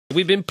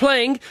We've been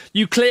playing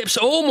you clips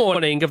all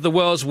morning of the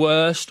world's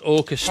worst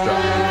orchestra.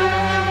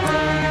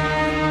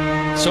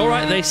 It's all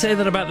right, they say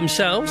that about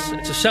themselves.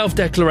 It's a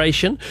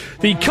self-declaration.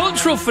 The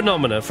cultural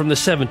phenomena from the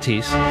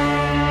 70s,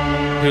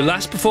 who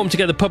last performed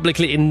together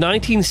publicly in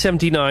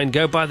 1979,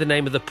 go by the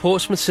name of the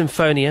Portsmouth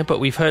Sinfonia, but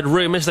we've heard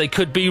rumours they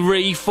could be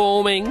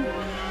reforming.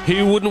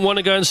 Who wouldn't want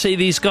to go and see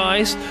these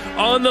guys?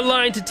 On the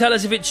line to tell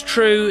us if it's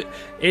true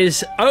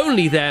is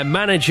only their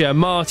manager,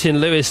 Martin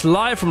Lewis,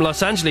 live from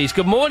Los Angeles.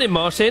 Good morning,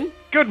 Martin.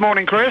 Good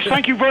morning, Chris.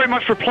 Thank you very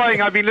much for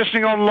playing. I've been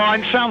listening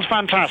online. Sounds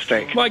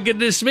fantastic. My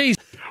goodness me.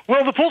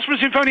 Well, the Portsmouth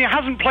Sinfonia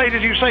hasn't played,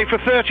 as you say, for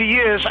 30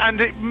 years,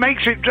 and it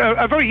makes it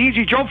a very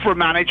easy job for a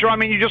manager. I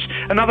mean, you just,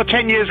 another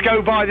 10 years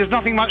go by, there's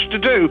nothing much to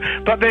do.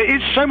 But there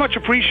is so much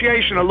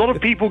appreciation. A lot of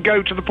people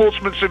go to the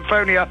Portsmouth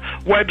Sinfonia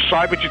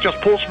website, which is just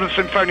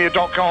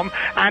portsmouthsinfonia.com,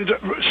 and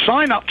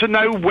sign up to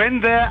know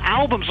when their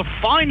albums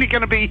are finally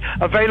going to be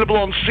available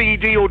on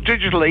CD or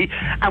digitally.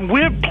 And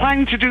we're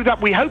planning to do that.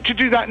 We hope to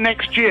do that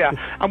next year.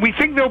 And we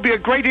think there'll be a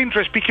great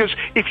interest, because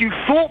if you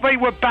thought they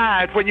were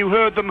bad when you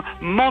heard them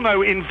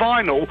mono in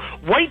vinyl,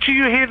 wait till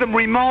you hear them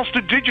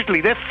remastered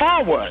digitally. They're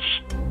far worse.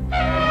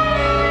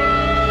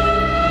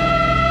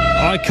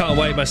 I can't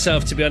wait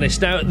myself, to be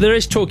honest. Now, there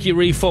is talk you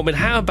reforming.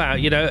 How about,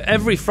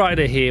 every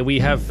Friday here we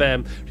have,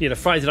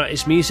 Friday night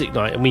is music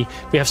night, and we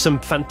have some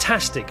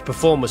fantastic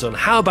performers on.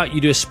 How about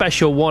you do a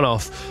special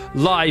one-off,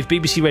 live,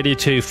 BBC Radio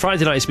 2,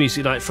 Friday night is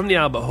music night from the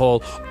Albert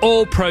Hall,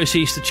 all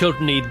proceeds to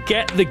Children Need.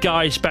 Get the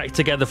guys back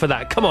together for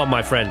that. Come on,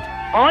 my friend.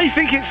 I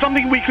think it's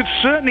something we could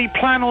certainly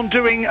plan on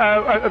doing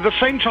at the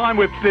same time.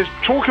 There's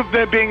talk of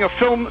there being a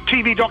film,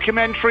 TV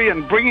documentary,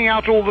 and bringing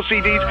out all the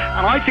CDs.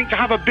 And I think to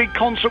have a big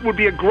concert would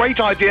be a great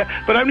idea,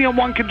 but only on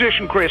one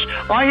condition, Chris.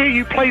 I hear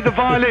you play the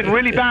violin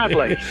really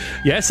badly.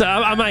 Yes,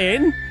 am I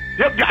in?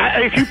 Yep,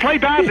 if you play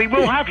badly,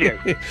 we'll have you.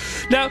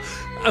 Now,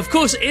 of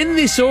course, in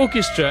this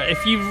orchestra,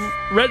 if you've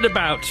read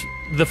about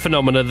the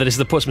phenomena that is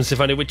the Portsmouth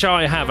Sinfonia, which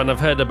I have, and I've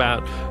heard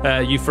about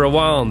you for a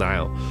while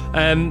now,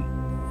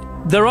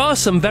 there are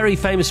some very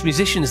famous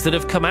musicians that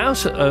have come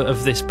out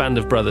of this band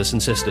of brothers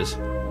and sisters.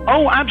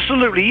 Oh,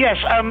 absolutely, yes.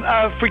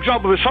 For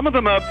example, some of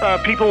them are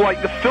people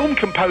like the film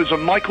composer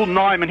Michael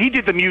Nyman. He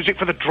did the music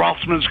for The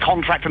Draftsman's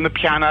Contract and the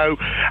piano.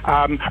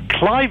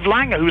 Clive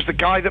Langer, who's the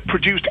guy that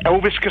produced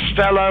Elvis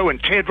Costello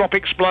and Teardrop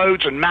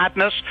Explodes and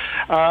Madness,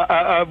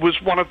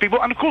 was one of the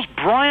people. And, of course,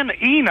 Brian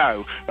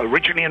Eno,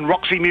 originally in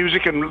Roxy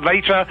Music and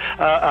later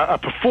a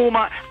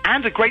performer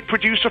and a great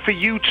producer for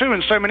U2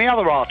 and so many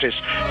other artists.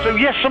 So,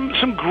 yes,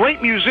 some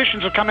great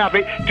musicians have come out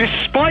of it.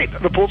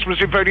 Despite the Portsmouth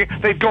Sinfonia,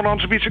 they've gone on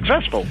to be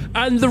successful.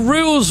 And the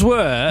rules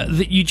were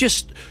that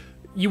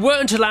you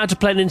weren't allowed to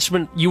play an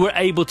instrument you were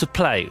able to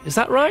play. Is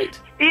that right?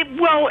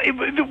 What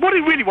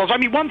it really was, I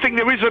mean, one thing,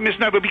 there is a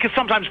misnomer, because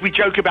sometimes we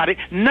joke about it.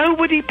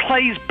 Nobody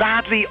plays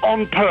badly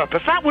on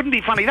purpose. That wouldn't be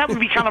funny. That would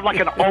be kind of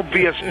like an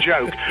obvious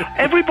joke.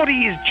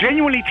 Everybody is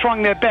genuinely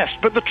trying their best,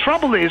 but the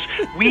trouble is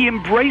we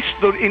embraced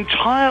the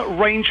entire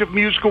range of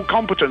musical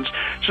competence.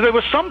 So there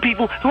were some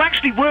people who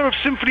actually were of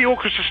symphony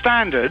orchestra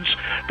standards,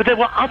 but there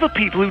were other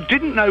people who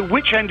didn't know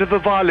which end of the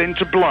violin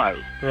to blow.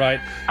 Right.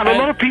 And a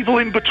lot of people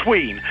in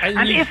between.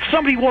 And if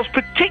somebody was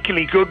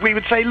particularly good, we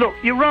would say, look,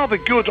 you're rather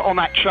good on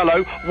that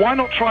cello. Why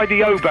not try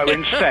the oboe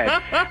instead?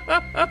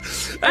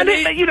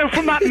 And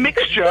from that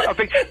mixture of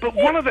things. But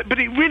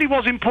it really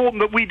was important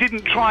that we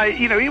didn't try.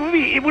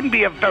 It wouldn't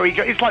be a very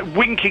good. It's like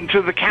winking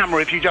to the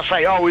camera if you just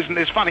say, "Oh, isn't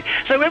this funny?"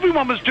 So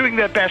everyone was doing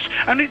their best,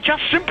 and it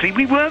just simply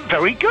we weren't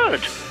very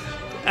good.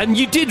 And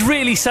you did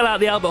really sell out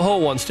the Albert Hall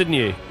once, didn't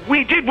you?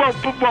 We did. Well,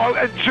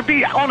 to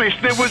be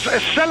honest, there was a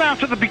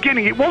sellout at the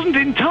beginning. It wasn't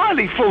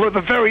entirely full at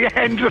the very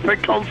end of the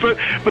concert,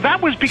 but that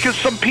was because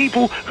some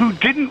people who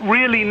didn't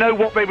really know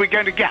what they were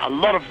going to get. A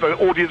lot of the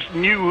audience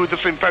knew who the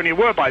Sinfonia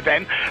were by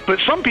then, but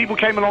some people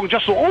came along and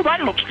just thought, oh,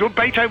 that looks good,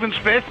 Beethoven's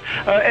Fifth,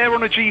 Air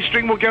on a G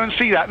string, we'll go and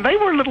see that. And they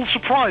were a little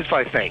surprised,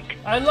 I think.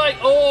 And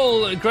like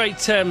all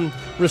great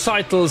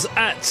recitals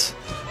at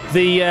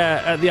the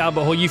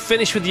Albert Hall, you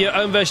finished with your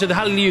own version of the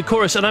Hallelujah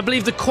Chorus, and I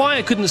believe the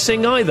choir couldn't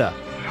sing either.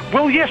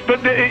 Well, yes, but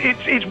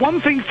it's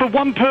one thing for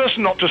one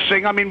person not to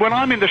sing. I mean, when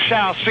I'm in the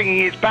shower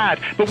singing, it's bad.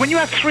 But when you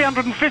have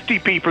 350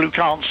 people who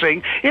can't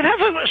sing, it has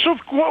a sort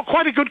of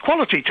quite a good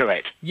quality to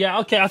it. Yeah,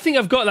 OK, I think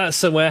I've got that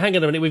somewhere. Hang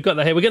on a minute, we've got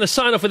that here. We're going to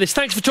sign off with this.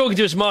 Thanks for talking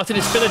to us, Martin.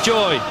 It's been a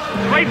joy.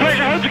 Great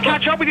pleasure. Hope to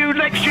catch up with you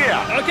next year.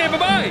 OK,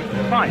 bye-bye.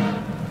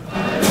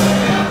 Bye.